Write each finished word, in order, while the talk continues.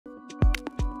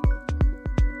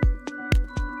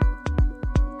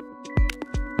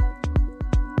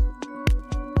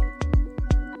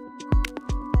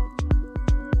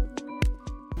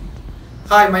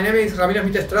Hi, my name is Ramiro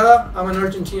Estrada. I'm an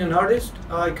Argentinian artist.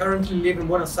 I currently live in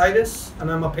Buenos Aires and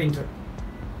I'm a painter.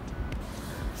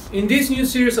 In this new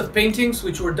series of paintings,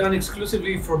 which were done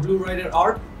exclusively for Blue Rider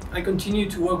Art, I continue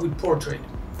to work with portrait.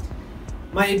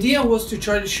 My idea was to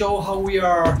try to show how we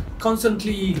are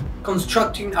constantly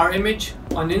constructing our image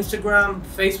on Instagram,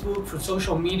 Facebook, for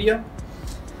social media.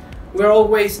 We're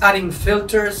always adding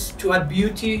filters to add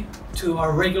beauty to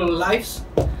our regular lives.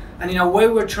 And in a way,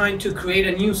 we're trying to create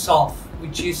a new self,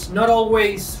 which is not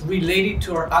always related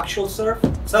to our actual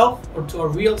self or to our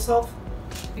real self.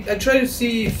 I try to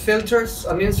see filters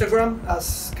on Instagram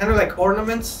as kind of like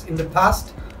ornaments in the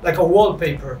past, like a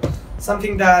wallpaper,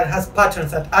 something that has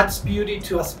patterns that adds beauty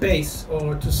to a space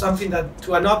or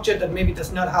to an object that maybe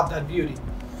does not have that beauty.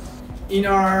 In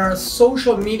our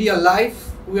social media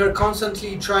life, we are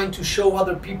constantly trying to show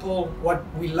other people what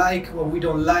we like, what we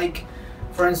don't like.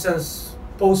 For instance,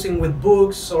 posting with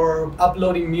books or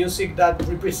uploading music that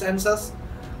represents us,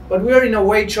 but we are in a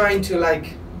way trying to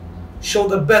show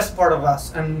the best part of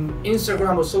us, and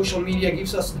Instagram or social media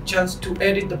gives us the chance to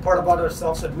edit the part about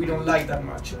ourselves that we don't like that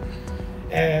much.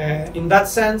 In that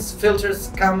sense,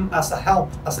 filters come as a help,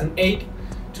 as an aid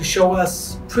to show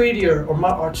us prettier or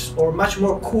much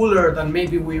more cooler than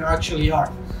maybe we actually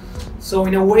are. So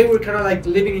in a way, we're kind of like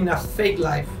living in a fake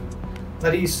life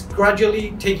that is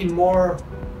gradually taking more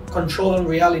control on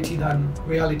reality than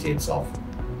reality itself.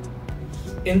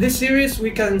 In this series, we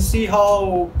can see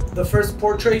how the first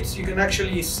portraits, you can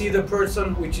actually see the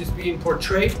person which is being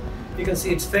portrayed. You can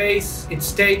see its face, its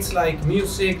states like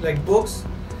music, like books,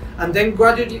 and then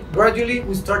gradually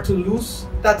we start to lose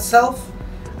that self,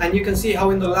 and you can see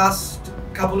how in the last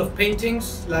couple of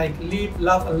paintings, like Live,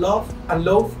 Love and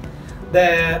Loathe,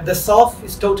 the self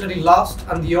is totally lost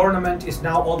and the ornament is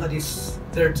now all that is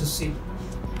there to see.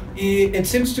 It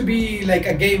seems to be like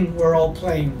a game we're all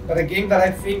playing, but a game that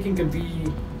I think can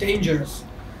be dangerous,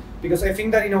 because I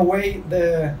think that in a way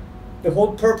the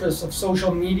whole purpose of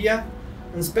social media,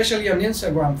 and especially on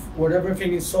Instagram, where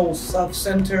everything is so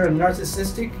self-centered and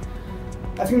narcissistic,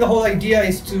 I think the whole idea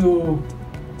is to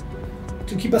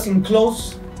keep us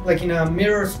enclosed, like in a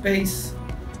mirror space,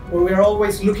 where we are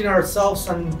always looking at ourselves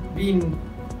and being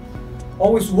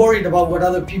always worried about what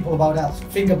other people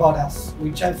think about us,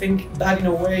 which I think that in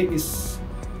a way is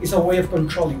a way of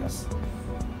controlling us.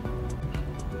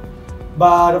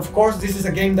 But of course, this is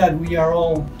a game that we are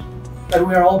all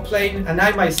playing, and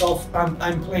I myself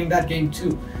I'm playing that game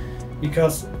too,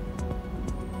 because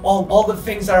all the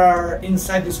things that are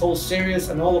inside this whole series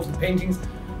and all of the paintings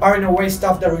are in a way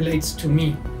stuff that relates to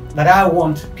me, that I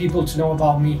want people to know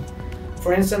about me.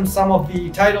 For instance, some of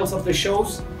the titles of the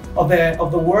shows of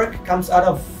the work comes out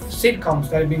of sitcoms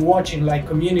that I've been watching, like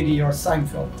Community or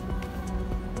Seinfeld.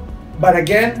 But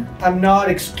again, I'm not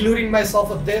excluding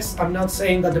myself of this. I'm not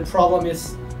saying that the problem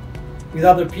is with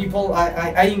other people.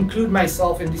 I include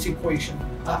myself in this equation.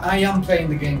 I am playing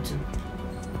the game too.